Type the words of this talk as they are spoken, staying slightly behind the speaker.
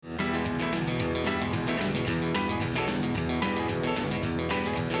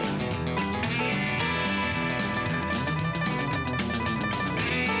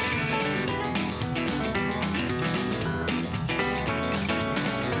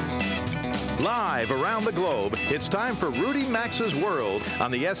Live around the globe, it's time for Rudy Maxa's World on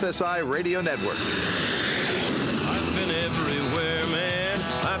the SSI Radio Network. I've been everywhere, man.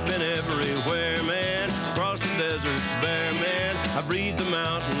 I've been everywhere, man. Across the deserts bare, man. I breathe the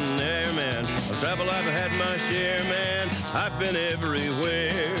mountain air, man. Of travel I've had my share, man. I've been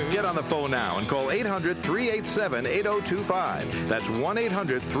everywhere. Get on the phone now and call 800-387-8025. That's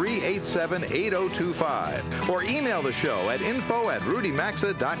 1-800-387-8025. Or email the show at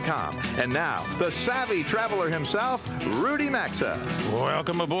info@rudymaxa.com. And now, the savvy traveler himself, Rudy Maxa.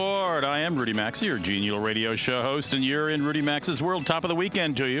 Welcome aboard. I am Rudy Maxa, your genial radio show host, and you're in Rudy Maxa's World. Top of the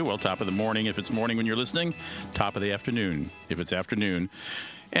weekend to you. Well, top of the morning if it's morning when you're listening. Top of the afternoon if it's afternoon.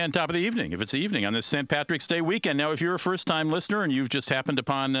 And top of the evening, if it's the evening, on this St. Patrick's Day weekend. Now, if you're a first-time listener and you've just happened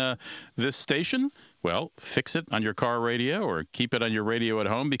upon this station, well, fix it on your car radio or keep it on your radio at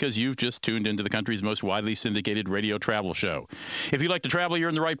home because you've just tuned into the country's most widely syndicated radio travel show. If you like to travel, you're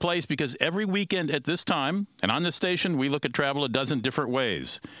in the right place because every weekend at this time and on this station, we look at travel a dozen different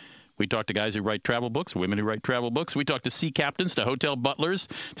ways. We talk to guys who write travel books, women who write travel books. We talk to sea captains, to hotel butlers,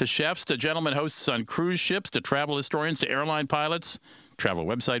 to chefs, to gentlemen hosts on cruise ships, to travel historians, to airline pilots, travel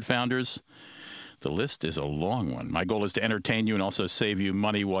website founders. The list is a long one. My goal is to entertain you and also save you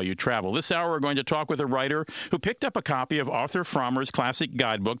money while you travel. This hour, we're going to talk with a writer who picked up a copy of Arthur Frommer's classic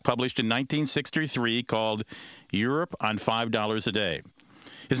guidebook published in 1963 called Europe on $5 a Day.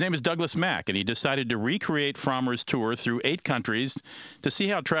 His name is Douglas Mack, and he decided to recreate Frommer's tour through 8 countries to see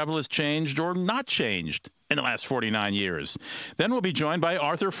how travel has changed or not changed in the last 49 years. Then we'll be joined by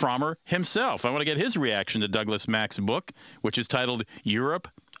Arthur Frommer himself. I want to get his reaction to Douglas Mack's book, which is titled Europe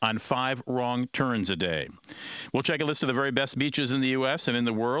on 5 Wrong Turns a Day. We'll check a list of the very best beaches in the U.S. and in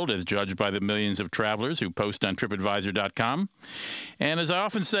the world as judged by the millions of travelers who post on TripAdvisor.com. And as I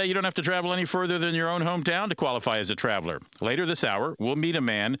often say, you don't have to travel any further than your own hometown to qualify as a traveler. Later this hour, we'll meet a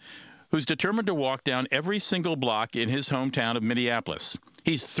man who's determined to walk down every single block in his hometown of Minneapolis.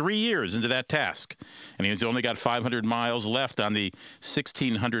 He's 3 years into that task, and he's only got 500 miles left on the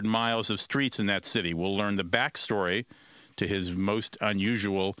 1,600 miles of streets in that city. We'll learn the backstory to his most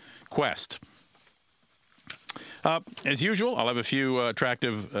unusual quest. As usual, I'll have a few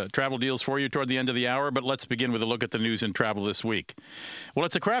attractive travel deals for you toward the end of the hour, but let's begin with a look at the news and travel this week. Well,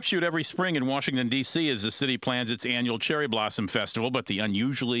 it's a crapshoot every spring in Washington, D.C. as the city plans its annual Cherry Blossom Festival, but the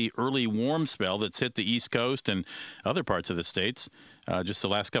unusually early warm spell that's hit the East Coast and other parts of the states just the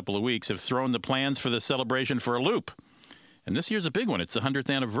last couple of weeks have thrown the plans for the celebration for a loop. And this year's a big one. It's the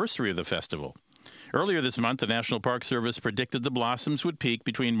 100th anniversary of the festival. Earlier this month, the National Park Service predicted the blossoms would peak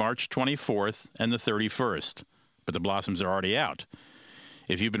between March 24th and the 31st. But the blossoms are already out.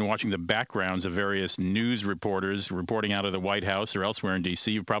 If you've been watching the backgrounds of various news reporters reporting out of the White House or elsewhere in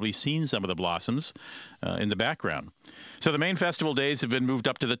D.C., you've probably seen some of the blossoms in the background. So the main festival days have been moved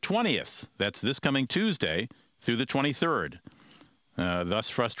up to the 20th. That's this coming Tuesday through the 23rd. Thus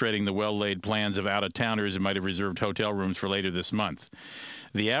frustrating the well-laid plans of out-of-towners who might have reserved hotel rooms for later this month.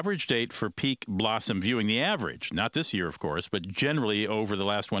 The average date for peak blossom viewing, the average, not this year, of course, but generally over the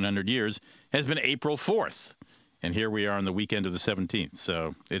last 100 years, has been April 4th. And here we are on the weekend of the 17th,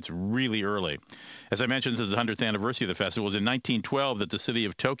 so it's really early. As I mentioned, this is the 100th anniversary of the festival. It was in 1912 that the city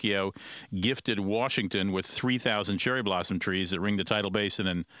of Tokyo gifted Washington with 3,000 cherry blossom trees that ring the tidal basin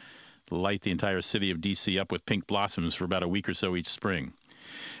and light the entire city of D.C. up with pink blossoms for about a week or so each spring.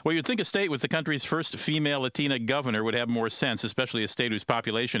 Well, you'd think a state with the country's first female Latina governor would have more sense, especially a state whose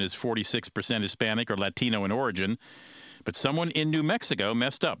population is 46% Hispanic or Latino in origin. But someone in New Mexico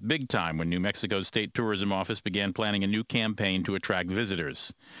messed up big time when New Mexico's state tourism office began planning a new campaign to attract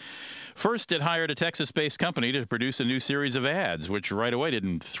visitors. First, it hired a Texas-based company to produce a new series of ads, which right away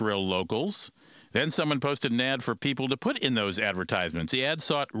didn't thrill locals. Then someone posted an ad for people to put in those advertisements. The ad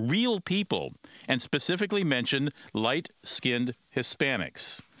sought real people and specifically mentioned light-skinned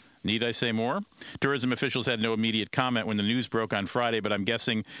Hispanics. Need I say more? Tourism officials had no immediate comment when the news broke on Friday, but I'm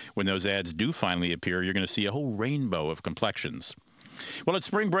guessing when those ads do finally appear, you're going to see a whole rainbow of complexions. Well, it's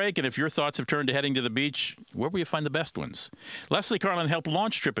spring break, and if your thoughts have turned to heading to the beach, where will you find the best ones? Leslie Carlin helped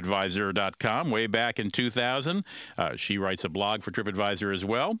launch TripAdvisor.com way back in 2000. She writes a blog for TripAdvisor as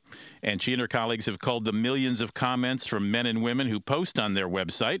well, and she and her colleagues have culled the millions of comments from men and women who post on their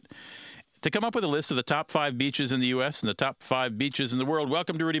website to come up with a list of the top 5 beaches in the U.S. and the top 5 beaches in the world.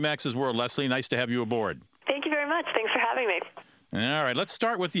 Welcome to Rudy Maxa's World, Leslie. Nice to have you aboard. Thank you very much. Thanks for having me. All right, let's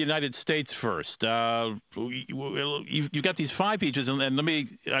start with the United States first. You've got these 5 beaches, and let me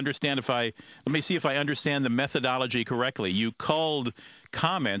see if I understand the methodology correctly. You culled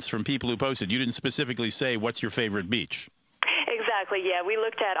comments from people who posted. You didn't specifically say what's your favorite beach. Exactly, yeah. We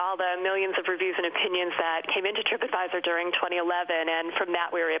looked at all the millions of reviews and opinions that came into TripAdvisor during 2011, and from that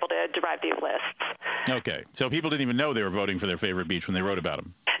we were able to derive these lists. Okay, so people didn't even know they were voting for their favorite beach when they wrote about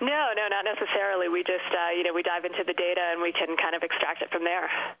them. No, not necessarily. We just, we dive into the data and we can kind of extract it from there.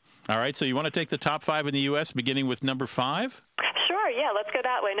 All right, so you want to take the top 5 in the U.S., beginning with number 5? Sure, yeah, let's go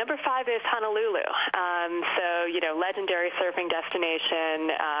that way. Number 5 is Honolulu. Legendary surfing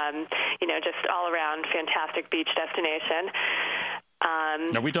destination, just all around fantastic beach destination.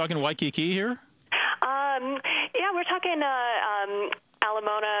 Are we talking Waikiki here? Yeah, we're talking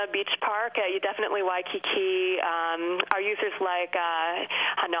Alamona Beach Park, definitely Waikiki. Our users like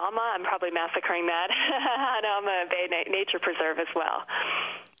Hanauma, I'm probably massacring that, Hanauma Bay Nature Preserve as well.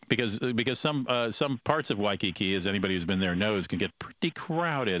 Because some parts of Waikiki, as anybody who's been there knows, can get pretty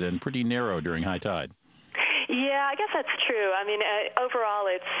crowded and pretty narrow during high tide. Yeah, I guess that's true. I mean, overall,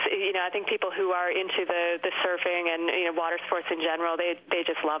 it's, I think people who are into the surfing and, water sports in general, they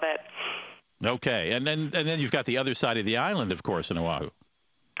just love it. Okay, and then you've got the other side of the island, of course, in Oahu,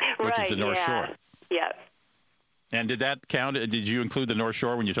 which is the North Shore. Yeah. And did that count? Did you include the North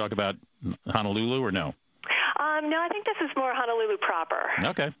Shore when you talk about Honolulu, or no? No, I think this is more Honolulu proper.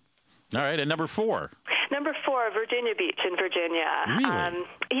 Okay. All right, and number 4? Number 4, Virginia Beach in Virginia. Really?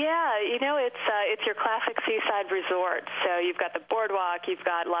 It's your classic seaside resort. So you've got the boardwalk, you've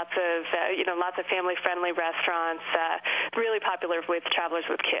got lots of family-friendly restaurants, really popular with travelers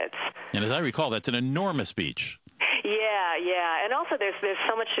with kids. And as I recall, that's an enormous beach. Yeah. And also there's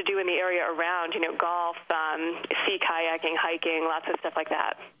so much to do in the area around, golf, sea kayaking, hiking, lots of stuff like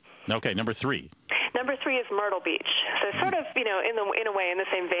that. Okay, number 3. Number 3 is Myrtle Beach. So sort of, in a way, in the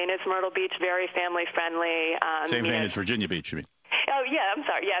same vein as Myrtle Beach, very family-friendly. Same vein as Virginia Beach, you mean? Oh, yeah, I'm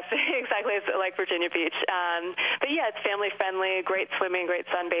sorry. Yes, exactly. It's like Virginia Beach. But yeah, it's family-friendly, great swimming, great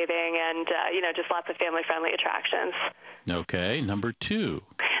sunbathing, and, just lots of family-friendly attractions. Okay, number 2.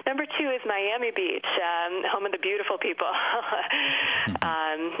 Number 2 is Miami Beach, home of the beautiful people.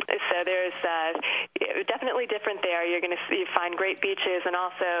 So there's definitely different there. You're going to find great beaches and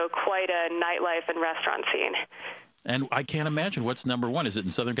also quite a nightlife and restaurant scene. And I can't imagine what's number 1. Is it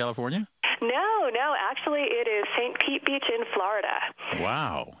in Southern California? No. Actually, it is St. Pete Beach in Florida.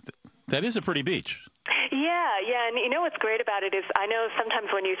 Wow. That is a pretty beach. Yeah, and what's great about it is I know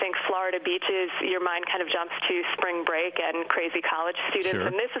sometimes when you think Florida beaches, your mind kind of jumps to spring break and crazy college students, Sure.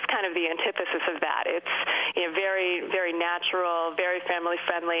 And this is kind of the antithesis of that. It's very, very natural, very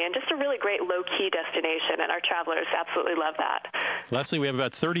family-friendly, and just a really great low-key destination, and our travelers absolutely love that. Leslie, we have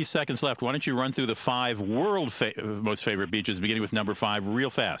about 30 seconds left. Why don't you run through the 5 world most favorite beaches, beginning with number 5, real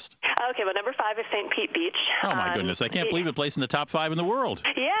fast? Okay, well, number 5 is St. Pete Beach. Oh, my goodness. I can't believe it placed in the top 5 in the world.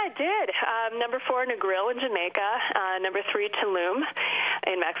 Yeah, it did. Number 4, Negril in Jamaica. Number 3, Tulum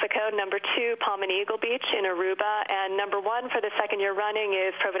in Mexico. Number 2, Palm and Eagle Beach in Aruba. And number 1 for the second year running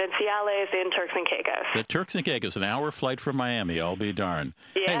is Providenciales in Turks and Caicos. The Turks and Caicos, an hour flight from Miami. I'll be darned.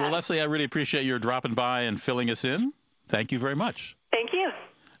 Yeah. Hey, well, Leslie, I really appreciate your dropping by and filling us in. Thank you very much. Thank you.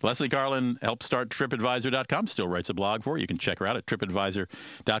 Leslie Garland helped start TripAdvisor.com, still writes a blog for you. You can check her out at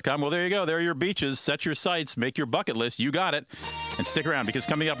TripAdvisor.com. Well, there you go. There are your beaches. Set your sights. Make your bucket list. You got it. And stick around, because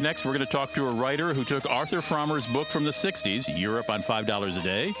coming up next, we're going to talk to a writer who took Arthur Frommer's book from the 60s, Europe on $5 a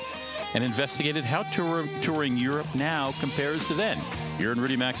Day, and investigated how touring Europe now compares to then. You're in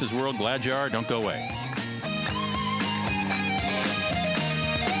Rudy Max's World. Glad you are. Don't go away.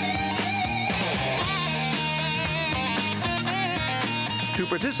 To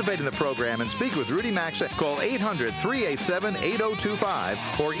participate in the program and speak with Rudy Maxa, call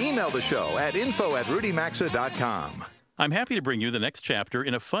 800-387-8025 or email the show at info@rudymaxa.com. I'm happy to bring you the next chapter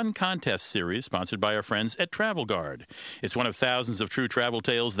in a fun contest series sponsored by our friends at Travel Guard. It's one of thousands of true travel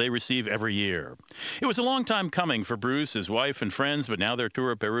tales they receive every year. It was a long time coming for Bruce, his wife, and friends, but now their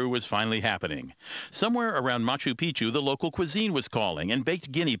tour of Peru was finally happening. Somewhere around Machu Picchu, the local cuisine was calling, and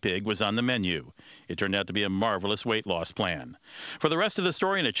baked guinea pig was on the menu. It turned out to be a marvelous weight loss plan. For the rest of the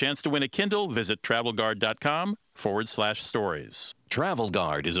story and a chance to win a Kindle, visit travelguard.com/stories. Travel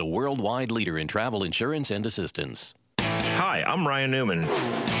Guard is a worldwide leader in travel insurance and assistance. Hi, I'm Ryan Newman,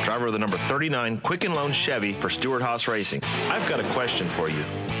 driver of the number 39 Quicken Loan Chevy for Stewart Haas Racing. I've got a question for you.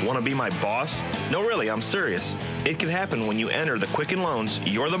 Want to be my boss? No, really, I'm serious. It can happen when you enter the Quicken Loans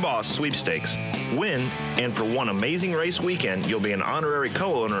You're the Boss sweepstakes. Win, and for one amazing race weekend, you'll be an honorary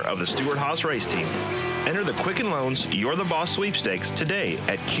co-owner of the Stewart Haas race team. Enter the Quicken Loans You're the Boss sweepstakes today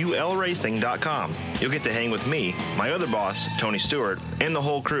at QLRacing.com. You'll get to hang with me, my other boss, Tony Stewart, and the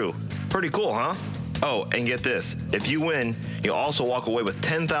whole crew. Pretty cool, huh? Oh, and get this. If you win, you'll also walk away with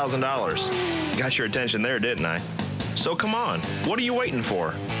 $10,000. Got your attention there, didn't I? So come on. What are you waiting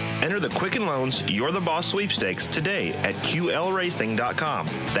for? Enter the Quicken Loans You're the Boss sweepstakes today at QLRacing.com.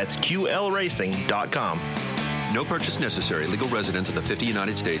 That's QLRacing.com. No purchase necessary. Legal residents of the 50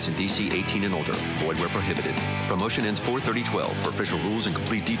 United States and DC 18 and older. Void where prohibited. Promotion ends 4/30/12. For official rules and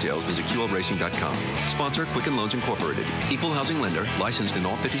complete details, visit QLRacing.com. Sponsor Quicken Loans Incorporated. Equal housing lender. Licensed in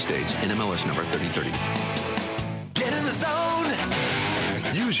all 50 states. NMLS number 3030. Get in the zone.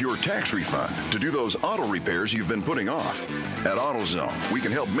 Use your tax refund to do those auto repairs you've been putting off. At AutoZone, we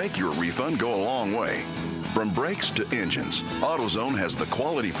can help make your refund go a long way. From brakes to engines, AutoZone has the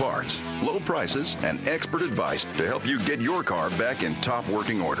quality parts, low prices, and expert advice to help you get your car back in top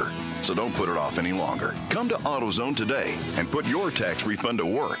working order. So don't put it off any longer. Come to AutoZone today and put your tax refund to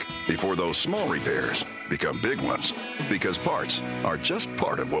work before those small repairs become big ones. Because parts are just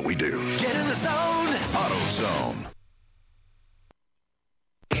part of what we do. Get in the zone. AutoZone.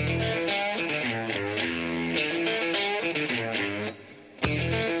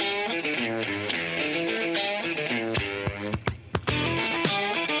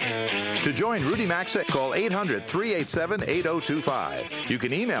 To join Rudy Maxa, call 800-387-8025. You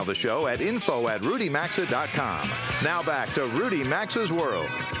can email the show at info@rudymaxa.com. Now back to Rudy Maxa's World.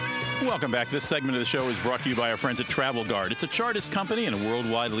 Welcome back. This segment of the show is brought to you by our friends at Travel Guard. It's a Chartist company and a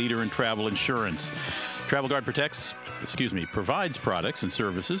worldwide leader in travel insurance. Travel Guard provides products and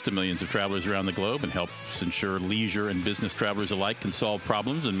services to millions of travelers around the globe and helps ensure leisure and business travelers alike can solve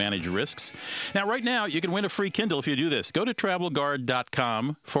problems and manage risks. Now, right now, you can win a free Kindle if you do this. Go to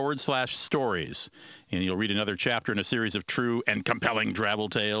travelguard.com/stories, and you'll read another chapter in a series of true and compelling travel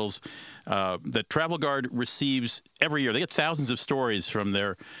tales that Travel Guard receives every year. They get thousands of stories from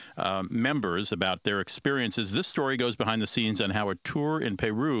their members about their experiences. This story goes behind the scenes on how a tour in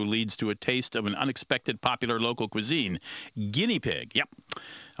Peru leads to a taste of an unexpected popular local cuisine, guinea pig. Yep.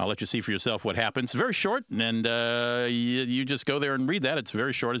 I'll let you see for yourself what happens. Very short, and you just go there and read that. It's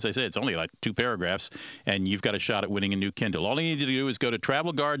very short, as I say. It's only like 2 paragraphs, and you've got a shot at winning a new Kindle. All you need to do is go to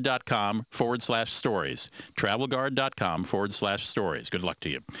travelguard.com/stories. Travelguard.com/stories. Good luck to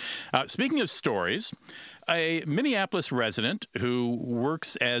you. Speaking of stories, a Minneapolis resident who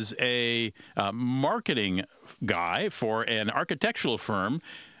works as a marketing guy for an architectural firm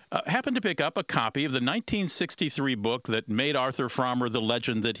happened to pick up a copy of the 1963 book that made Arthur Frommer the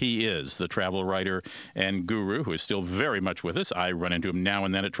legend that he is, the travel writer and guru who is still very much with us. I run into him now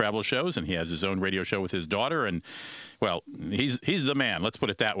and then at travel shows, and he has his own radio show with his daughter, and, well, he's the man, let's put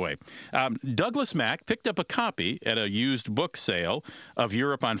it that way. Douglas Mack picked up a copy at a used book sale of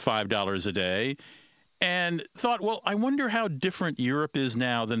Europe on $5 a Day, and thought, well, I wonder how different Europe is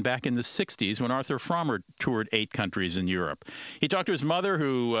now than back in the 60s when Arthur Frommer toured 8 countries in Europe. He talked to his mother,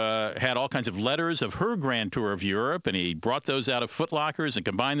 who had all kinds of letters of her grand tour of Europe, and he brought those out of Foot Lockers and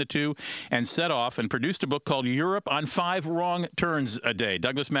combined the two and set off and produced a book called Europe on 5 Wrong Turns a Day.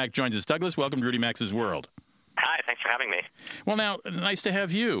 Douglas Mack joins us. Douglas, welcome to Rudy Maxa's World. Hi, thanks for having me. Well, now, nice to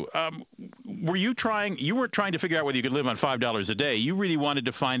have you. You weren't trying to figure out whether you could live on $5 a day. You really wanted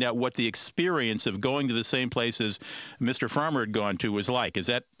to find out what the experience of going to the same places Mr. Frommer had gone to was like. Is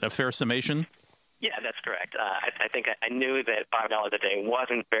that a fair summation? Yeah, that's correct. I think I knew that $5 a day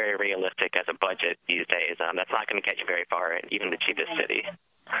wasn't very realistic as a budget these days. That's not going to get you very far in even the cheapest city.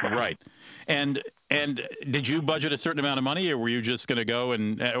 Right. And did you budget a certain amount of money, or were you just going to go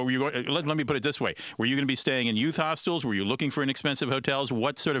and let me put it this way. Were you going to be staying in youth hostels? Were you looking for inexpensive hotels?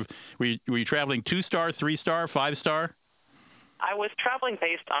 What sort of were you traveling 2-star, 3-star, 5-star? I was traveling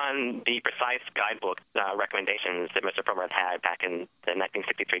based on the precise guidebook recommendations that Mr. Frommer had back in the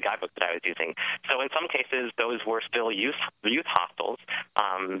 1963 guidebook that I was using. So in some cases, those were still youth hostels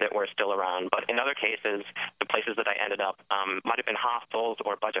that were still around. But in other cases, the places that I ended up might have been hostels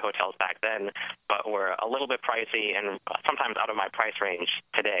or budget hotels back then, but were a little bit pricey and sometimes out of my price range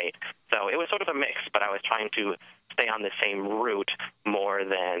today. So it was sort of a mix, but I was trying to stay on the same route more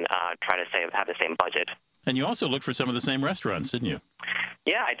than try to have the same budget. And you also looked for some of the same restaurants, didn't you?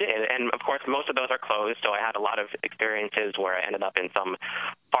 Yeah, I did. And, of course, most of those are closed, so I had a lot of experiences where I ended up in some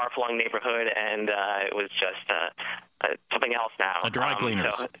far-flung neighborhood, and it was just something else now. A dry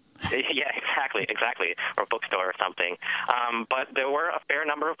cleaners. Yeah, exactly, or a bookstore or something. But there were a fair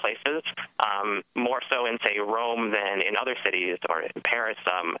number of places, more so in, say, Rome than in other cities, or in Paris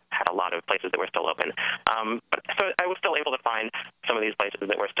had a lot of places that were still open. So I was still able to find some of these places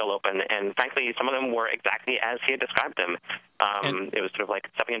that were still open, and frankly, some of them were exactly as he had described them. It was sort of like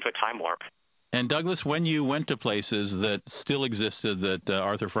stepping into a time warp. And Douglas, when you went to places that still existed that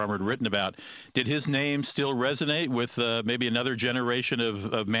Arthur Frommer had written about, did his name still resonate with maybe another generation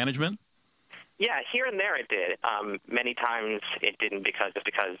of management? Yeah, here and there it did. Many times it didn't because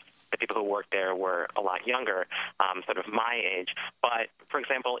the people who worked there were a lot younger, sort of my age. But, for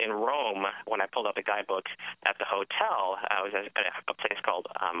example, in Rome, when I pulled out the guidebook at the hotel, I was at a place called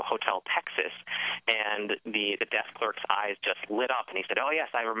Hotel Texas, and the desk clerk's eyes just lit up, and he said, "Oh, yes,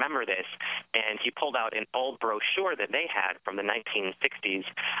 I remember this." And he pulled out an old brochure that they had from the 1960s,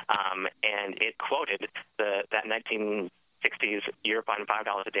 and it quoted that 1960s Europe on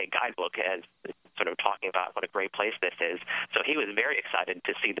 $5 a day guidebook as sort of talking about what a great place this is. So he was very excited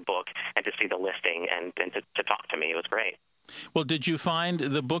to see the book and to see the listing and to talk to me. It was great. Well, did you find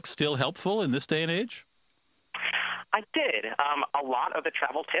the book still helpful in this day and age? I did. A lot of the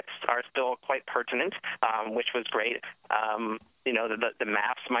travel tips are still quite pertinent, which was great. The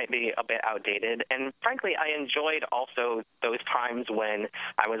maps might be a bit outdated. And frankly, I enjoyed also those times when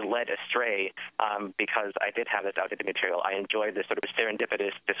I was led astray because I did have this outdated material. I enjoyed the sort of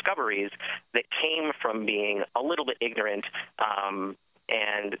serendipitous discoveries that came from being a little bit ignorant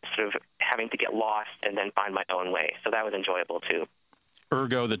and sort of having to get lost and then find my own way. So that was enjoyable, too.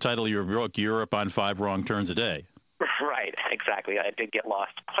 Ergo, the title of your book, Europe on 5 Wrong Turns a Day. Right, exactly. I did get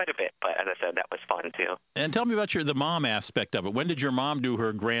lost quite a bit, but as I said, that was fun, too. And tell me about the mom aspect of it. When did your mom do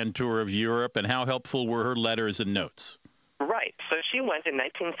her grand tour of Europe, and how helpful were her letters and notes? Right. So she went in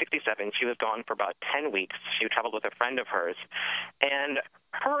 1967. She was gone for about 10 weeks. She traveled with a friend of hers. And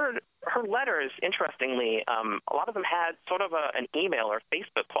her letters, interestingly, a lot of them had sort of an email or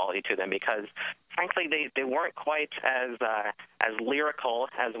Facebook quality to them because, frankly, they weren't quite as lyrical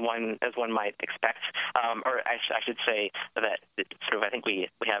as one might expect. Or I should say that sort of I think we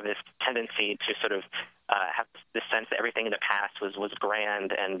have this tendency to sort of have this sense that everything in the past was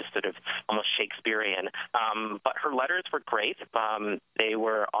grand and sort of almost Shakespearean. But her letters were great. They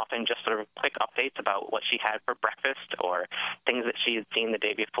were often just sort of quick updates about what she had for breakfast or things that she had seen the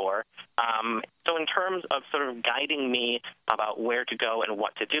day before. So in terms of sort of guiding me about where to go and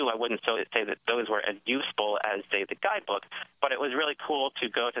what to do, I wouldn't say that those were as useful as, say, the guidebook, but it was really cool to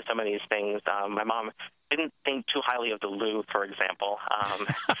go to some of these things. My mom didn't think too highly of the Louvre, for example,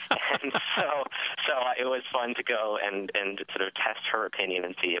 and so it was fun to go and sort of test her opinion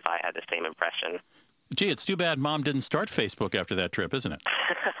and see if I had the same impression. Gee, it's too bad Mom didn't start Facebook after that trip, isn't it?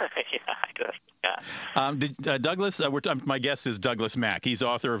 Yeah, I guess. Yeah. Douglas, my guest is Douglas Mack. He's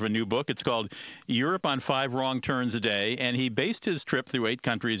author of a new book. It's called Europe on 5 Wrong Turns a Day, and he based his trip through 8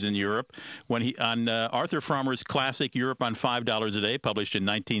 countries in Europe on Arthur Frommer's classic Europe on $5 a Day, published in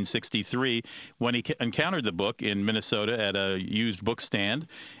 1963, when he encountered the book in Minnesota at a used book stand,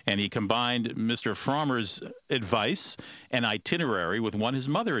 and he combined Mr. Frommer's advice and itinerary with one his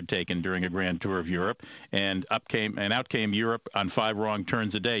mother had taken during a grand tour of Europe, and out came Europe on 5 Wrong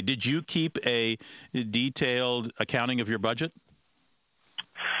Turns a Day. Did you keep a detailed accounting of your budget?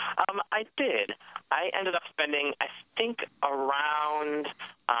 I did. I ended up spending, I think, around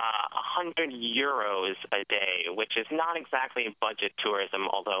 100 euros a day, which is not exactly budget tourism,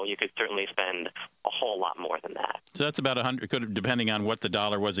 although you could certainly spend a whole lot more than that. So that's about 100, depending on what the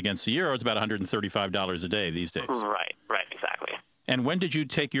dollar was against the euro, it's about $135 a day these days. Right, exactly. And when did you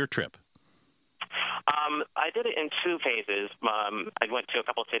take your trip? I did it in 2 phases. I went to a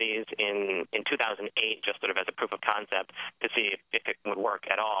couple cities in 2008 just sort of as a proof of concept to see if it would work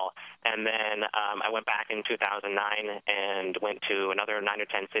at all. And then I went back in 2009 and went to another 9 or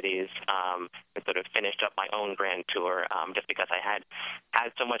 10 cities and sort of finished up my own grand tour just because I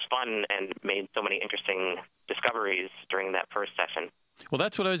had so much fun and made so many interesting discoveries during that first session. Well,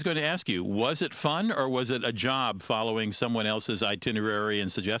 that's what I was going to ask you. Was it fun or was it a job following someone else's itinerary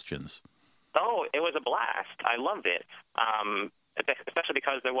and suggestions? Oh, it was a blast. I loved it, especially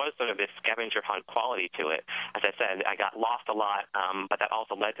because there was sort of this scavenger hunt quality to it. As I said, I got lost a lot, but that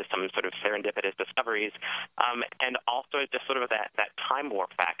also led to some sort of serendipitous discoveries, and also just sort of that time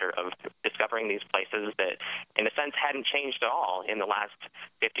warp factor of discovering these places that, in a sense, hadn't changed at all in the last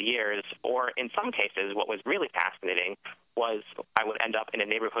 50 years, or in some cases, what was really fascinating was I would end up in a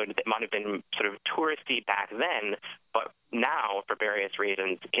neighborhood that might have been sort of touristy back then, but now, for various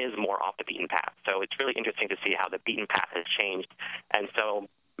reasons, is more off the beaten path. So it's really interesting to see how the beaten path has changed. And so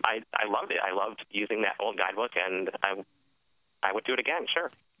I loved it. I loved using that old guidebook, and I would do it again, sure.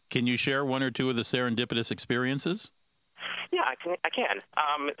 Can you share 1 or 2 of the serendipitous experiences? Yeah, I can.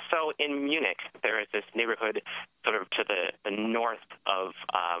 So in Munich, there is this neighborhood sort of to the north of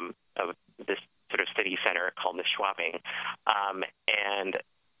this sort of city center called the Schwabing. And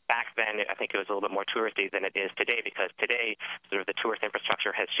back then, I think it was a little bit more touristy than it is today, because today, sort of the tourist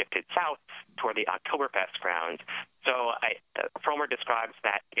infrastructure has shifted south toward the Oktoberfest grounds. So Frommer describes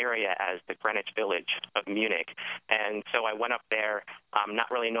that area as the Greenwich Village of Munich. And so I went up there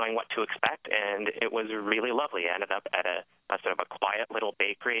not really knowing what to expect, and it was really lovely. I ended up at a sort of a quiet little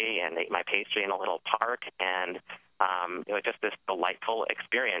bakery and ate my pastry in a little park, and it was just this delightful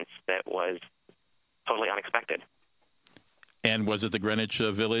experience that was totally unexpected. And was it the Greenwich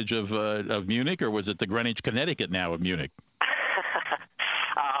Village of Munich, or was it the Greenwich, Connecticut now of Munich?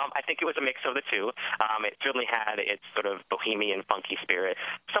 I think it was a mix of the two. It certainly had its sort of bohemian, funky spirit,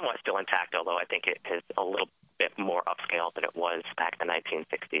 somewhat still intact, although I think it is a little bit more upscale than it was back in the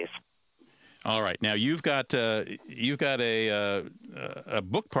 1960s. All right. Now you've got a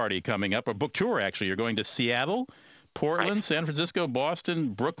book party coming up, a book tour actually. You're going to Seattle, Portland, right, San Francisco,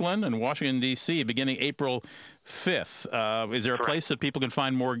 Boston, Brooklyn, and Washington, D.C. beginning April 5th. Is there a Correct. place that people can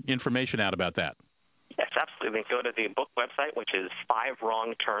find more information out about that? Yes, absolutely. Go to the book website, which is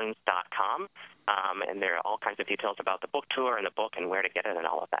fivewrongturns.com, and there are all kinds of details about the book tour and the book and where to get it and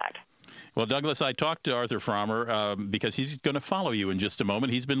all of that. Well, Douglas, I talked to Arthur Frommer because he's going to follow you in just a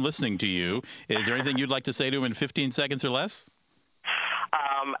moment. He's been listening to you. Is there anything you'd like to say to him in 15 seconds or less?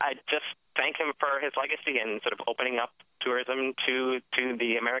 I just thank him for his legacy and sort of opening up tourism to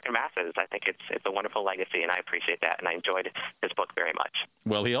the American masses. I think it's a wonderful legacy, and I appreciate that, and I enjoyed his book very much.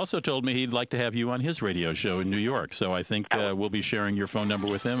 Well, he also told me he'd like to have you on his radio show in New York, so I think we'll be sharing your phone number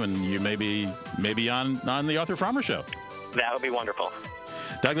with him, and you may be on the Arthur Frommer Show. That would be wonderful.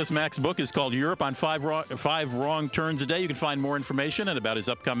 Douglas Mack's book is called Europe on Five Wrong Turns a Day. You can find more information and about his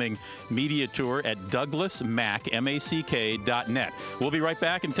upcoming media tour at douglasmack.net. We'll be right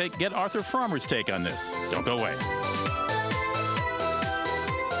back and get Arthur Frommer's take on this. Don't go away.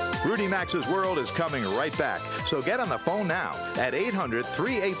 Rudy Maxa's World is coming right back, so get on the phone now at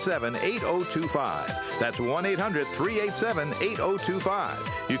 800-387-8025. That's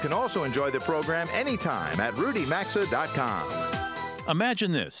 1-800-387-8025. You can also enjoy the program anytime at rudymaxa.com.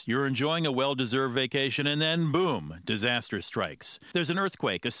 Imagine this. You're enjoying a well-deserved vacation and then, boom, disaster strikes. There's an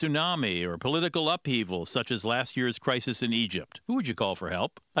earthquake, a tsunami, or political upheaval, such as last year's crisis in Egypt. Who would you call for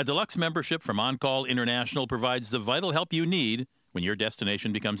help? A deluxe membership from On Call International provides the vital help you need when your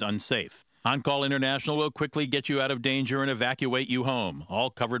destination becomes unsafe. On Call International will quickly get you out of danger and evacuate you home,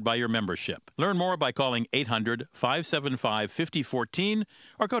 all covered by your membership. Learn more by calling 800-575-5014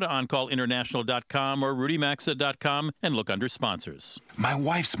 or go to OnCallInternational.com or RudyMaxa.com and look under sponsors. My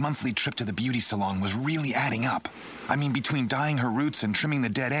wife's monthly trip to the beauty salon was really adding up. I mean, between dyeing her roots and trimming the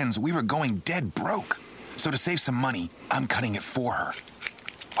dead ends, we were going dead broke. So to save some money, I'm cutting it for her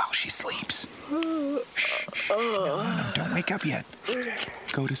while she sleeps. Shh. No, don't wake up yet.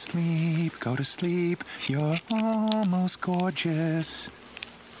 Go to sleep, you're almost gorgeous.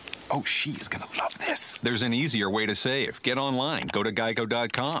 Oh, she is gonna love this. There's an easier way to save. Get online, go to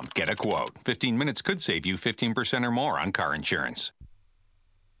geico.com, get a quote. 15 minutes could save you 15% or more on car insurance.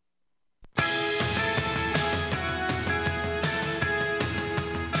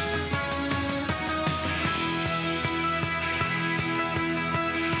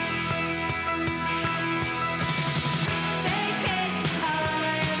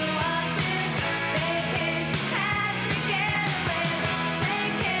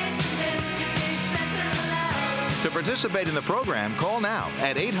 To participate in the program, call now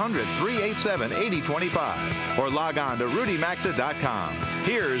at 800-387-8025 or log on to rudymaxa.com.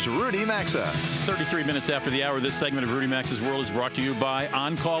 Here's Rudy Maxa. 33 minutes after the hour, this segment of Rudy Maxa's World is brought to you by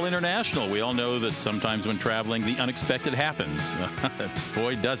On Call International. We all know that sometimes when traveling, the unexpected happens.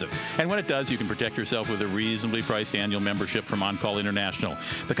 Boy, does it. And when it does, you can protect yourself with a reasonably priced annual membership from On Call International.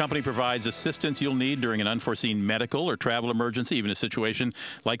 The company provides assistance you'll need during an unforeseen medical or travel emergency, even a situation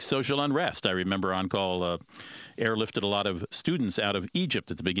like social unrest. I remember On Call airlifted a lot of students out of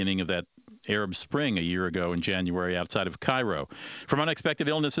Egypt at the beginning of that Arab Spring a year ago in January outside of Cairo. From unexpected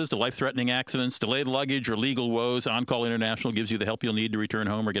illnesses to life-threatening accidents, delayed luggage, or legal woes, On Call International gives you the help you'll need to return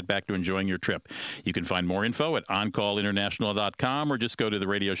home or get back to enjoying your trip. You can find more info at OnCallInternational.com or just go to the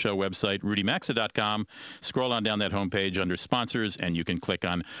radio show website, RudyMaxa.com. Scroll on down that homepage under sponsors, and you can click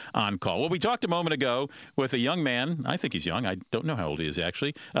on Call. Well, we talked a moment ago with a young man, I think he's young, I don't know how old he is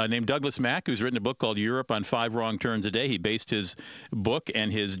actually, named Douglas Mack, who's written a book called Europe on 5 Wrong Turns a Day. He based his book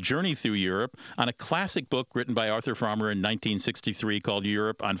and his journey through Europe on a classic book written by Arthur Frommer in 1963 called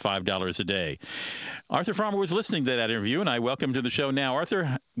Europe on $5 a Day. Arthur Frommer was listening to that interview, and I welcome him to the show now.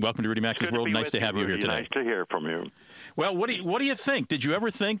 Arthur, welcome to Rudy Maxa's World. Nice to have you here today. Nice to hear from you. Well, what do you think? Did you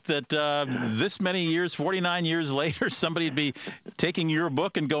ever think that this many years, 49 years later, somebody would be taking your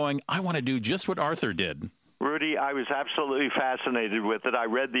book and going, I want to do just what Arthur did? Rudy, I was absolutely fascinated with it. I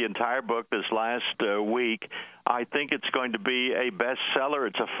read the entire book this last week. I think it's going to be a bestseller.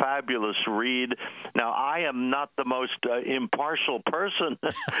 It's a fabulous read. Now, I am not the most impartial person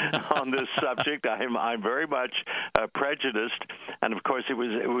on this subject. I'm very much prejudiced, and of course, it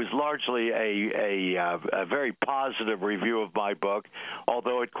was largely a very positive review of my book,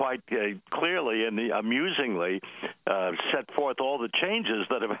 although it quite clearly and amusingly set forth all the changes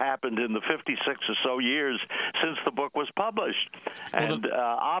that have happened in the 56 or so years since the book was published. And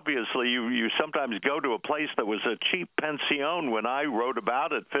obviously, you sometimes go to a place that was a cheap pension when I wrote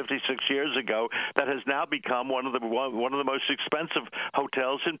about it 56 years ago that has now become one of the most expensive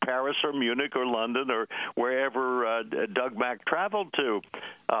hotels in Paris or Munich or London or wherever Doug Mack traveled to.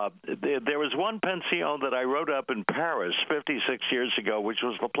 There was one pension that I wrote up in Paris 56 years ago, which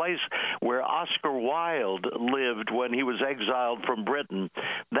was the place where Oscar Wilde lived when he was exiled from Britain.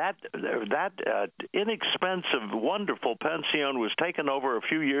 That inexpensive, wonderful pension was taken over a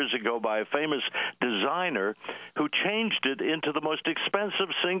few years ago by a famous designer who changed it into the most expensive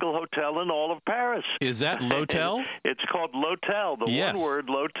single hotel in all of Paris. Is that L'Hotel? It's called L'Hotel, Yes. one word,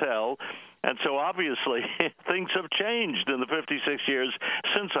 L'Hotel. And so obviously things have changed in the 56 years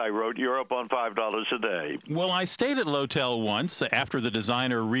since I wrote Europe on $5 a day. Well, I stayed at L'Hotel once after the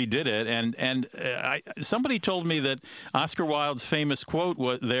designer redid it, and somebody told me that Oscar Wilde's famous quote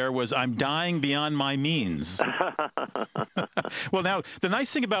was, "I'm dying beyond my means." Well, now, the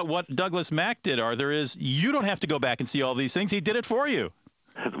nice thing about what Douglas Mack did, Arthur, is you don't have to go back and see all these things. He did it for you.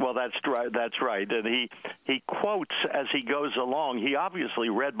 Well, that's right. And he quotes as he goes along. He obviously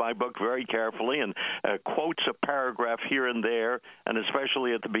read my book very carefully and quotes a paragraph here and there, and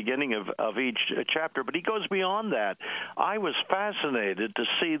especially at the beginning of each chapter. But he goes beyond that. I was fascinated to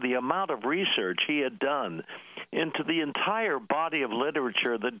see the amount of research he had done into the entire body of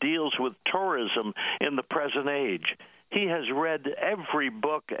literature that deals with tourism in the present age. He has read every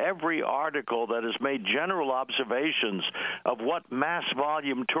book, every article that has made general observations of what mass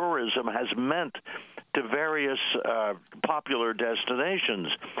volume tourism has meant to various popular destinations.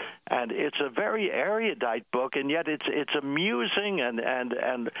 And it's a very erudite book, and yet it's amusing and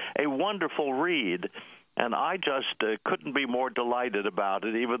a wonderful read. And I just couldn't be more delighted about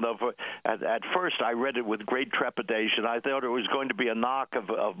it, even though at first I read it with great trepidation. I thought it was going to be a knock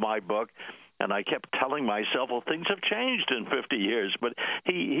of my book. And I kept telling myself, well, things have changed in 50 years. But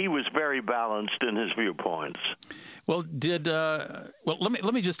he was very balanced in his viewpoints. Well,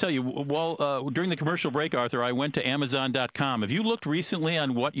 let me just tell you, during the commercial break, Arthur, I went to Amazon.com. Have you looked recently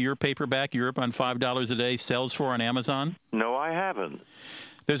on what your paperback, Europe on $5 a day, sells for on Amazon? No, I haven't.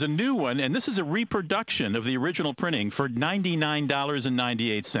 There's a new one, and this is a reproduction of the original printing for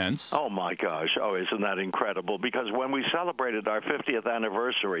 $99.98. Oh, my gosh. Oh, isn't that incredible? Because when we celebrated our 50th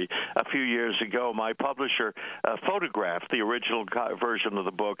anniversary a few years ago, my publisher photographed the original version of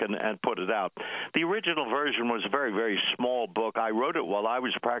the book and put it out. The original version was a very, very small book. I wrote it while I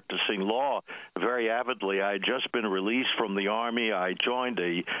was practicing law very avidly. I had just been released from the Army. I joined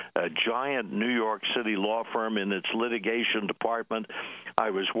a giant New York City law firm in its litigation department.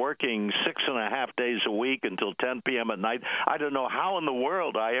 I was working 6.5 days a week until 10 p.m. at night. I don't know how in the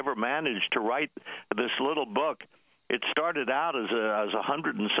world I ever managed to write this little book. It started out as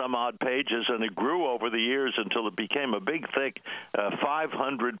 100 and some odd pages, and it grew over the years until it became a big, thick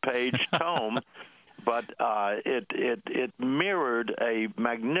 500-page tome. But it mirrored a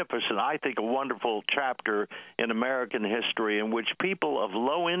magnificent, I think a wonderful chapter in American history in which people of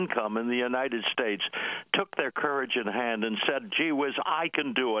low income in the United States took their courage in hand and said, gee whiz, I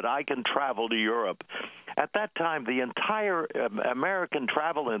can do it. I can travel to Europe. At that time, the entire American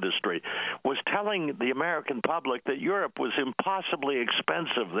travel industry was telling the American public that Europe was impossibly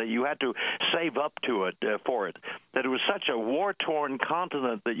expensive, that you had to save up to it for it, that it was such a war-torn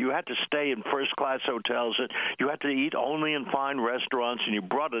continent that you had to stay in first-class hotels, that you had to eat only in fine restaurants, and you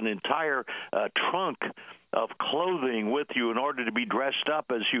brought an entire trunk of clothing with you in order to be dressed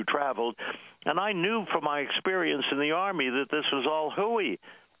up as you traveled. And I knew from my experience in the Army that this was all hooey.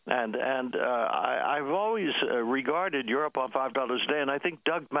 And I've always regarded Europe on $5 a day, and I think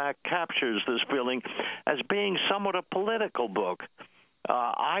Doug Mack captures this feeling as being somewhat a political book.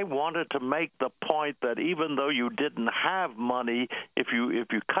 I wanted to make the point that even though you didn't have money, if you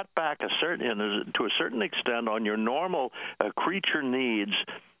cut back to a certain extent on your normal creature needs,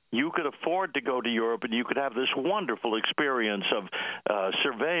 you could afford to go to Europe, and you could have this wonderful experience of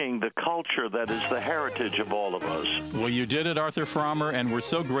surveying the culture that is the heritage of all of us. Well, you did it, Arthur Frommer, and we're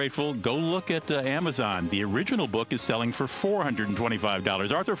so grateful. Go look at Amazon. The original book is selling for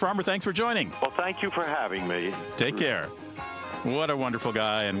 $425. Arthur Frommer, thanks for joining. Well, thank you for having me. Take care. What a wonderful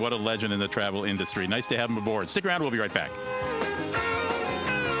guy and what a legend in the travel industry. Nice to have him aboard. Stick around. We'll be right back.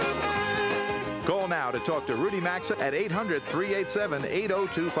 Call now to talk to Rudy Maxa at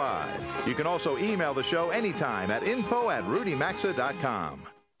 800-387-8025. You can also email the show anytime at info@rudymaxa.com.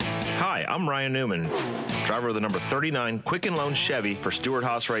 Hi, I'm Ryan Newman, driver of the number 39 Quicken Loan Chevy for Stewart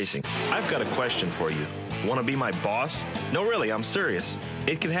Haas Racing. I've got a question for you. Want to be my boss? No, really, I'm serious.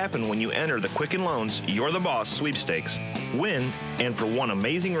 It can happen when you enter the Quicken Loans You're the Boss sweepstakes. Win, and for one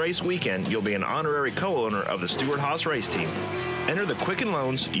amazing race weekend, you'll be an honorary co-owner of the Stewart Haas race team. Enter the Quicken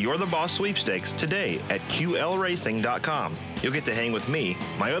Loans You're the Boss sweepstakes today at QLRacing.com. You'll get to hang with me,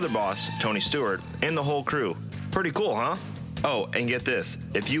 my other boss, Tony Stewart, and the whole crew. Pretty cool, huh? Oh, and get this.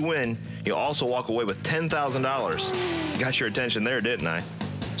 If you win, you'll also walk away with $10,000. Got your attention there, didn't I?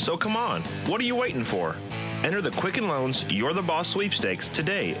 So come on, what are you waiting for? Enter the Quicken Loans You're the Boss sweepstakes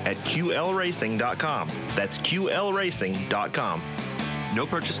today at QLRacing.com. That's QLRacing.com. No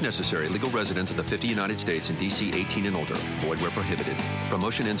purchase necessary. Legal residents of the 50 United States and D.C. 18 and older. Void where prohibited.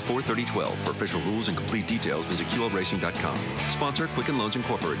 Promotion ends 4/30/12. For official rules and complete details, visit QLRacing.com. Sponsor Quicken Loans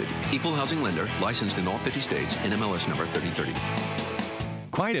Incorporated. Equal housing lender. Licensed in all 50 states. NMLS number 3030.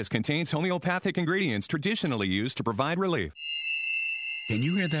 Quietus contains homeopathic ingredients traditionally used to provide relief. Can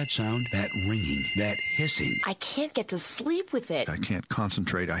you hear that sound? That ringing, that hissing. I can't get to sleep with it. I can't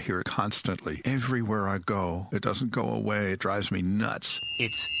concentrate. I hear it constantly. Everywhere I go, it doesn't go away. It drives me nuts.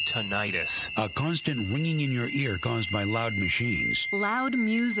 It's tinnitus. A constant ringing in your ear caused by loud machines. Loud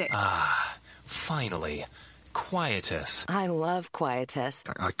music. Ah, finally. Quietus. I love Quietus.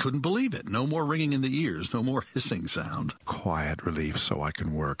 I couldn't believe it. No more ringing in the ears. No more hissing sound. Quiet relief so I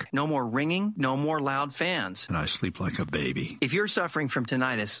can work. No more ringing. No more loud fans. And I sleep like a baby. If you're suffering from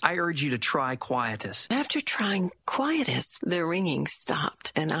tinnitus, I urge you to try Quietus. After trying Quietus, the ringing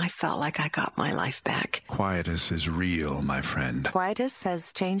stopped, and I felt like I got my life back. Quietus is real, my friend. Quietus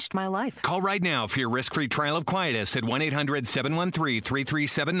has changed my life. Call right now for your risk-free trial of Quietus at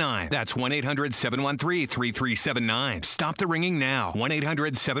 1-800-713-3379. That's 1-800-713-3379. Stop the ringing now.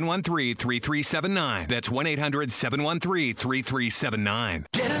 1-800-713-3379. That's 1-800-713-3379.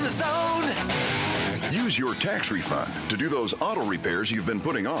 Get in the zone. Use your tax refund to do those auto repairs you've been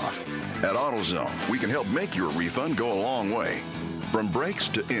putting off. At AutoZone, we can help make your refund go a long way. From brakes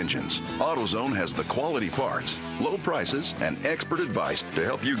to engines, AutoZone has the quality parts, low prices, and expert advice to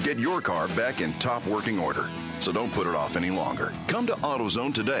help you get your car back in top working order. So don't put it off any longer. Come to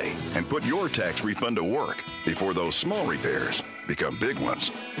AutoZone today and put your tax refund to work before those small repairs become big ones.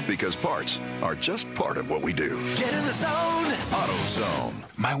 Because parts are just part of what we do. Get in the zone. AutoZone.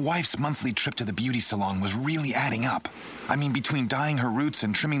 My wife's monthly trip to the beauty salon was really adding up. I mean, between dyeing her roots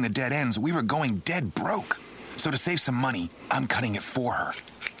and trimming the dead ends, we were going dead broke. So to save some money, I'm cutting it for her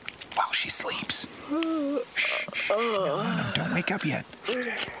while she sleeps. Shh. No, don't wake up yet.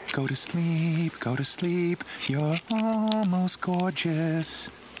 Go to sleep, you're almost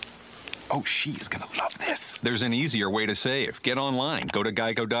gorgeous. Oh, she is going to love this. There's an easier way to save. Get online. Go to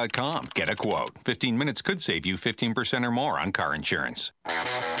geico.com. Get a quote. 15 minutes could save you 15% or more on car insurance.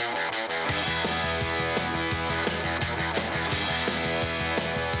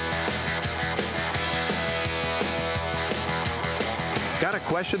 Got a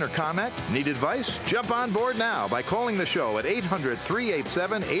question or comment? Need advice? Jump on board now by calling the show at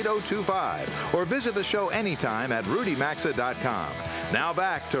 800-387-8025 or visit the show anytime at rudymaxa.com. Now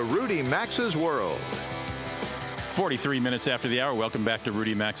back to Rudy Maxa's World. 43 minutes after the hour. Welcome back to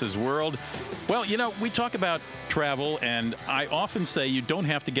Rudy Maxa's World. Well, you know, we talk about travel, and I often say you don't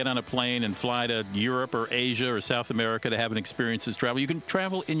have to get on a plane and fly to Europe or Asia or South America to have an experience as travel. You can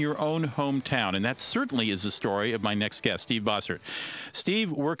travel in your own hometown, and that certainly is the story of my next guest, Steve Bossert.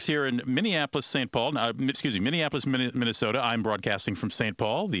 Steve works here in Minneapolis, Minnesota. I'm broadcasting from St.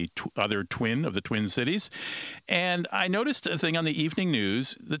 Paul, the other twin of the Twin Cities. And I noticed a thing on the evening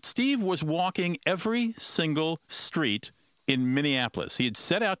news that Steve was walking every single street in Minneapolis. He had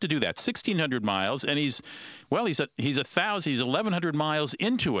set out to do that, 1,600 miles, and he's 1,100 miles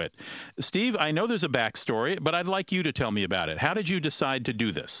into it. Steve, I know there's a backstory, but I'd like you to tell me about it. How did you decide to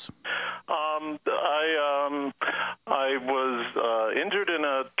do this? I was injured in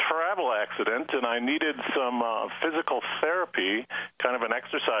a travel accident, and I needed some physical therapy, kind of an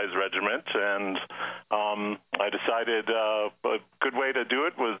exercise regimen, and I decided a good way to do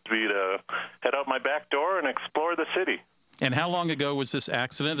it was to head out my back door and explore the city. And how long ago was this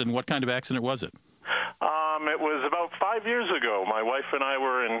accident, and what kind of accident was it? It was about 5 years ago. My wife and I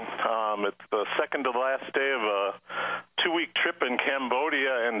were in it's the second to last day of a 2-week trip in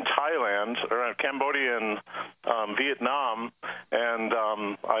Cambodia and Thailand, or Cambodia and Vietnam, and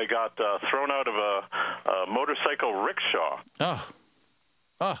I got thrown out of a motorcycle rickshaw.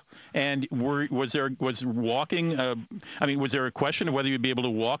 Oh, and was there a question of whether you'd be able to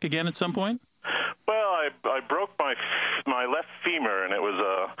walk again at some point? I broke my left femur, and it was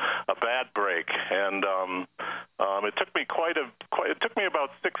a bad break, and it took me it took me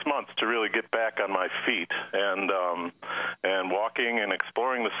about 6 months to really get back on my feet, and walking and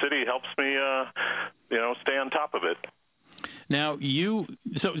exploring the city helps me stay on top of it. Now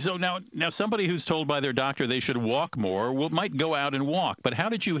now somebody who's told by their doctor they should walk more might go out and walk. But how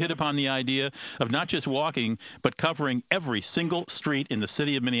did you hit upon the idea of not just walking but covering every single street in the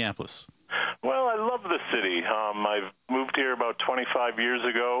city of Minneapolis? Well, I love the city. I've moved here about 25 years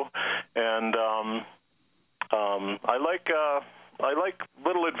ago, and I like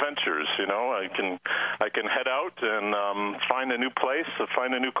little adventures. I can head out and find a new place,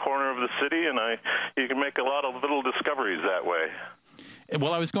 find a new corner of the city, and you can make a lot of little discoveries that way.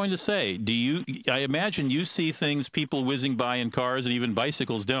 Well, I was going to say, I imagine you see things people whizzing by in cars and even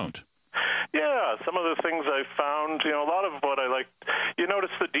bicycles don't. Yeah, some of the things I found, a lot of what I like, you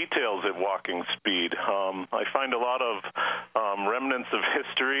notice the details at walking speed. I find a lot of remnants of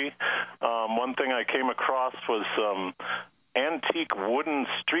history. One thing I came across was some antique wooden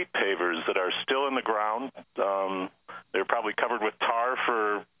street pavers that are still in the ground. They're probably covered with tar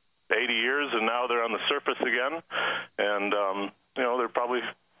for 80 years, and now they're on the surface again. And, they're probably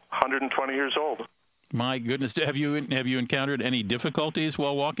 120 years old. My goodness. Have you encountered any difficulties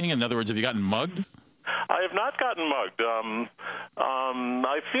while walking? In other words, have you gotten mugged? I have not gotten mugged.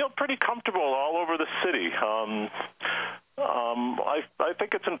 I feel pretty comfortable all over the city. I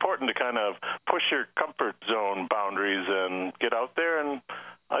think it's important to kind of push your comfort zone boundaries and get out there, and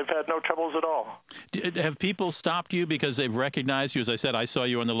I've had no troubles at all. Have people stopped you because they've recognized you? As I said, I saw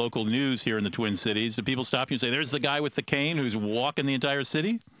you on the local news here in the Twin Cities. Do people stop you and say, there's the guy with the cane who's walking the entire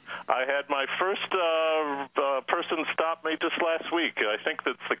city? I had my first person stop me just last week. I think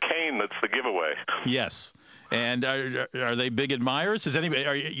that's the cane that's the giveaway. Yes. And are they big admirers? Does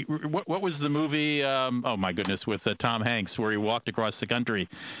anybody? What was the movie? Oh my goodness, with Tom Hanks, where he walked across the country.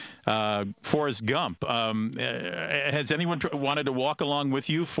 Forrest Gump. Has anyone wanted to walk along with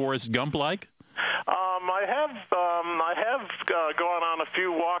you, Forrest Gump-like? I have gone on a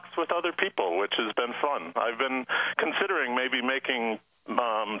few walks with other people, which has been fun. I've been considering maybe doing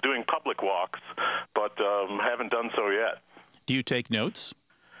public walks, but haven't done so yet. Do you take notes?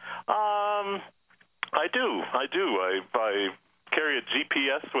 I do. I carry a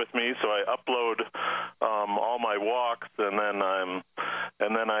GPS with me, so I upload all my walks, and then I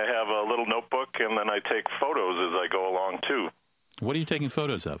have a little notebook, and then I take photos as I go along too. What are you taking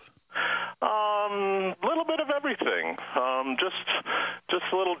photos of? Little bit of everything.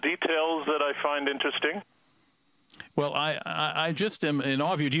 Just little details that I find interesting. Well, I just am in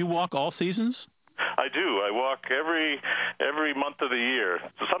awe of you. Do you walk all seasons? I do. I walk every month of the year.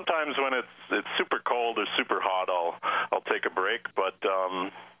 So sometimes when it's super cold or super hot, I'll take a break. But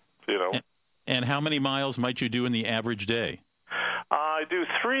And how many miles might you do in the average day? I do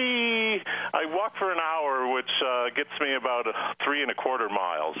 3. I walk for an hour, which gets me about 3.25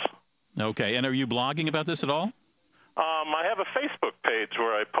 miles. Okay. And are you blogging about this at all? I have a Facebook page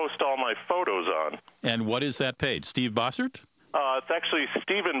where I post all my photos on. And what is that page? Steve Bossert? It's actually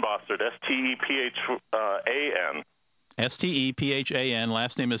Stephen Bossert, S-T-E-P-H-A-N. S-T-E-P-H-A-N.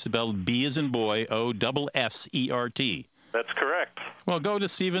 Last name is spelled B as in boy, O-S-S-E-R-T. That's correct. Well, go to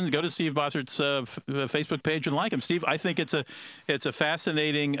Steve Bossert's Facebook page and like him, Steve. I think it's a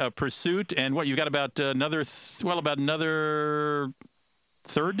fascinating pursuit. And what, you've got about another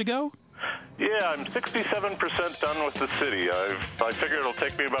third to go? Yeah, I'm 67% done with the city. I figure it'll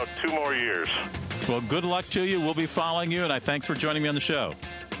take me about 2 more years. Well, good luck to you. We'll be following you, and thanks for joining me on the show.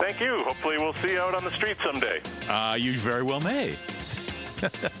 Thank you. Hopefully we'll see you out on the street someday. You very well may.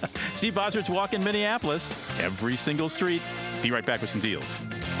 Steve Bossert's walking Minneapolis, every single street. Be right back with some deals.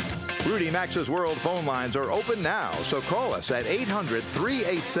 Rudy Maxa's World phone lines are open now, so call us at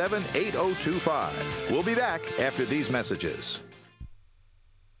 800-387-8025. We'll be back after these messages.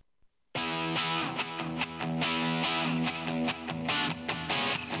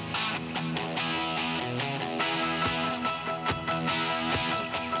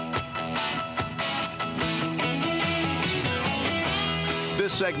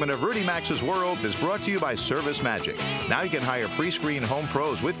 This segment of Rudy Maxa's World is brought to you by Service Magic. Now you can hire pre-screened home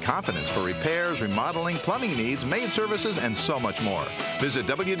pros with confidence for repairs, remodeling, plumbing needs, maid services, and so much more. Visit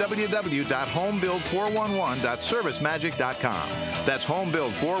www.homebuild411.servicemagic.com. That's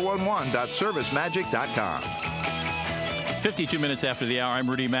homebuild411.servicemagic.com. 52 minutes after the hour, I'm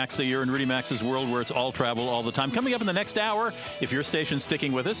Rudy Maxa. You're in Rudy Maxa's world where it's all travel all the time. Coming up in the next hour, if your station's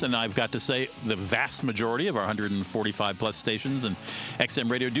sticking with us, and I've got to say the vast majority of our 145-plus stations and XM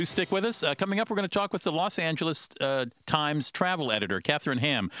Radio do stick with us. Coming up, we're going to talk with the Los Angeles Times travel editor, Catherine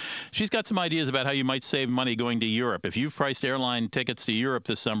Ham. She's got some ideas about how you might save money going to Europe. If you've priced airline tickets to Europe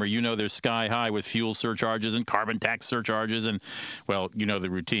this summer, you know they're sky high with fuel surcharges and carbon tax surcharges, and, well, you know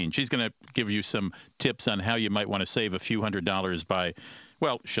the routine. She's going to give you some tips on how you might want to save a few $100 by,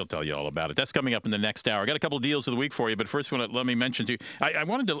 well, she'll tell you all about it. That's coming up in the next hour. I got a couple of deals of the week for you, but first let me mention to you, I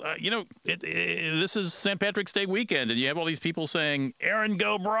wanted to, this is St. Patrick's Day weekend, and you have all these people saying, Erin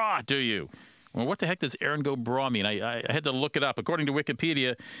go bragh, do you? Well, what the heck does Erin go bragh mean? I had to look it up. According to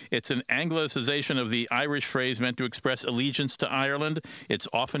Wikipedia, it's an anglicization of the Irish phrase meant to express allegiance to Ireland. It's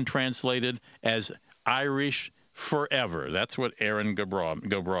often translated as Irish forever. That's what Erin go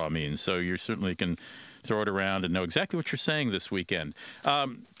bragh means. So you certainly can throw it around and know exactly what you're saying this weekend.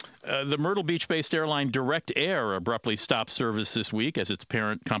 The Myrtle Beach-based airline Direct Air abruptly stopped service this week as its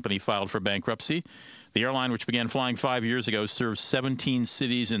parent company filed for bankruptcy. The airline, which began flying 5 years ago, serves 17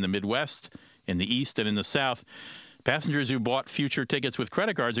 cities in the Midwest, in the East, and in the South. Passengers who bought future tickets with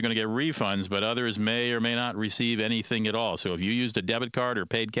credit cards are going to get refunds, but others may or may not receive anything at all. So if you used a debit card or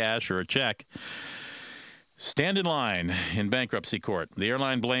paid cash or a check, stand in line in bankruptcy court. The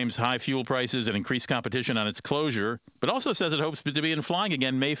airline blames high fuel prices and increased competition on its closure, but also says it hopes to begin flying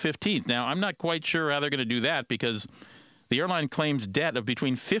again May 15th. Now, I'm not quite sure how they're going to do that because the airline claims debt of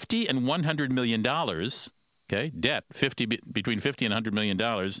between $50 and $100 million. Okay, debt, between $50 and $100 million.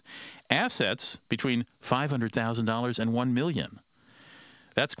 Assets between $500,000 and $1 million.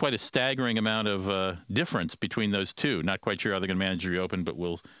 That's quite a staggering amount of difference between those two. Not quite sure how they're going to manage to reopen, but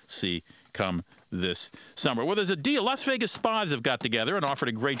we'll see come this summer. Well, there's a deal. Las Vegas Spas have got together and offered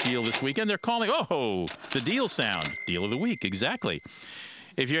a great deal this weekend. They're calling, the deal sound. Deal of the week, exactly.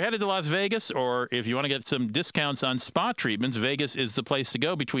 If you're headed to Las Vegas or if you want to get some discounts on spa treatments, Vegas is the place to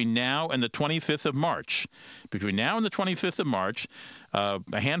go between now and the 25th of March. Between now and the 25th of March, a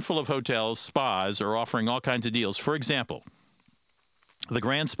handful of hotels, spas, are offering all kinds of deals. For example, the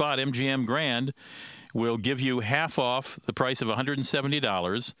Grand Spa at MGM Grand will give you half off the price of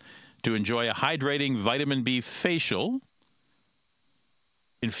 $170 to enjoy a hydrating vitamin B facial.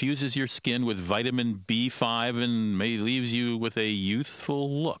 Infuses your skin with vitamin B5 and leaves you with a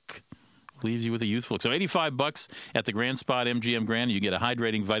youthful look. So $85 at the Grand Spa at MGM Grand. You get a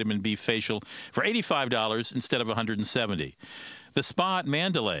hydrating vitamin B facial for $85 instead of $170. The spa at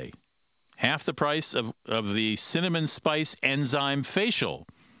Mandalay, half the price of the cinnamon spice enzyme facial.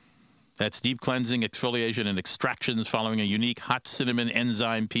 That's deep cleansing, exfoliation, and extractions following a unique hot cinnamon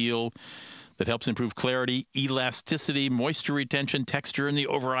enzyme peel that helps improve clarity, elasticity, moisture retention, texture, and the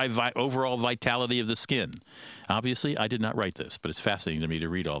overall vitality of the skin. Obviously, I did not write this, but it's fascinating to me to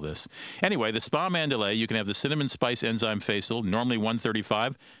read all this. Anyway, the Spa Mandalay, you can have the cinnamon spice enzyme facial, normally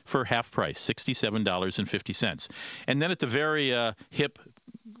 $135, for half price, $67.50. And then at the very hip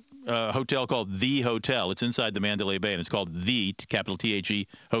hotel called The Hotel, it's inside the Mandalay Bay, and it's called The, capital T-H-E,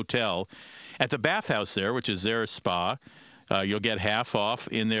 Hotel. At the bathhouse there, which is their spa, you'll get half off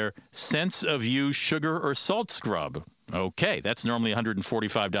in their Sense of You sugar or salt scrub. Okay, that's normally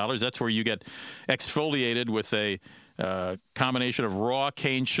 $145. That's where you get exfoliated with a combination of raw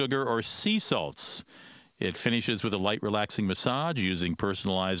cane sugar or sea salts. It finishes with a light, relaxing massage using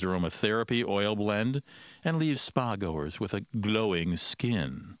personalized aromatherapy oil blend and leaves spa-goers with a glowing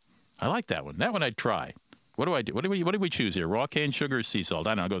skin. I like that one. That one I'd try. What do I do? What do we choose here? Raw cane sugar or sea salt?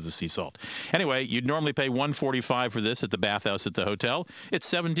 I don't know. I'll go with the sea salt. Anyway, you'd normally pay $145 for this at the bathhouse at the hotel.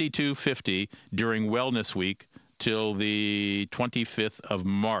 It's $72.50 during Wellness Week till the 25th of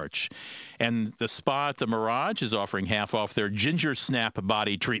March. And the spa at the Mirage is offering half off their Ginger Snap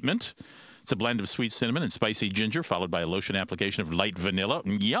body treatment. It's a blend of sweet cinnamon and spicy ginger, followed by a lotion application of light vanilla.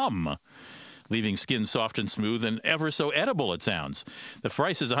 Yum! Leaving skin soft and smooth and ever so edible, it sounds. The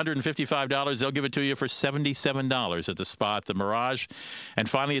price is $155. They'll give it to you for $77 at the spa at the Mirage. And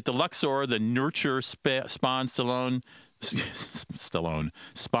finally, at the Luxor, the Nurture Spa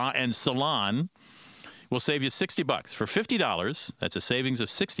and Salon will save you $60 for $50. That's a savings of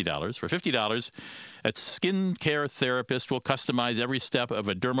 $60. For $50, a skincare therapist will customize every step of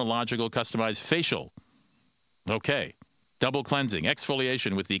a dermatological customized facial. Okay. Double cleansing,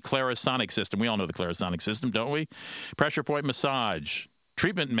 exfoliation with the Clarisonic system. We all know the Clarisonic system, don't we? Pressure point massage,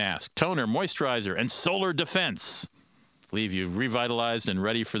 treatment mask, toner, moisturizer, and solar defense. Leave you revitalized and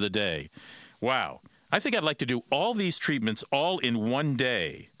ready for the day. Wow. I think I'd like to do all these treatments all in one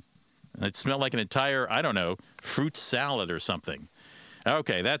day. It'd smell like an entire, fruit salad or something.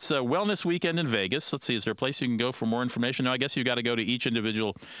 Okay, that's a wellness weekend in Vegas. Let's see, is there a place you can go for more information? No, I guess you've got to go to each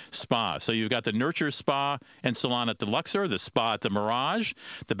individual spa. So you've got the Nurture Spa and Salon at the Luxor, the spa at the Mirage,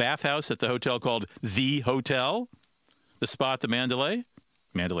 the bathhouse at the hotel called The Hotel, the spa at the Mandalay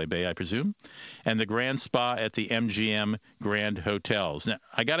Bay, I presume, and the Grand Spa at the MGM Grand Hotels. Now,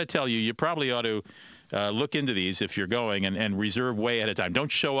 I got to tell you, you probably ought to look into these if you're going and reserve way ahead of time.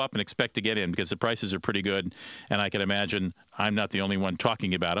 Don't show up and expect to get in because the prices are pretty good, and I can imagine I'm not the only one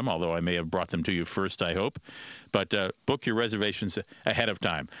talking about them, although I may have brought them to you first, I hope. But book your reservations ahead of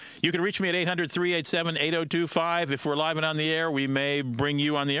time. You can reach me at 800-387-8025. If we're live and on the air, we may bring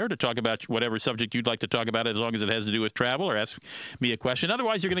you on the air to talk about whatever subject you'd like to talk about, as long as it has to do with travel, or ask me a question.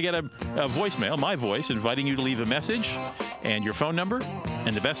 Otherwise, you're going to get a voicemail, my voice, inviting you to leave a message and your phone number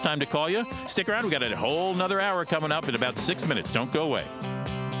and the best time to call you. Stick around. We've got a whole another hour coming up in about 6 minutes. Don't go away.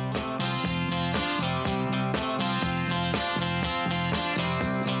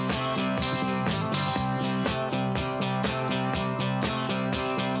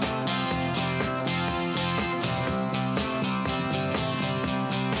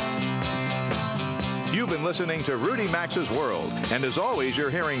 You've been listening to Rudy Maxa's World, and as always,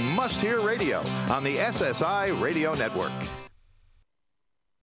 you're hearing Must Hear Radio on the SSI Radio Network.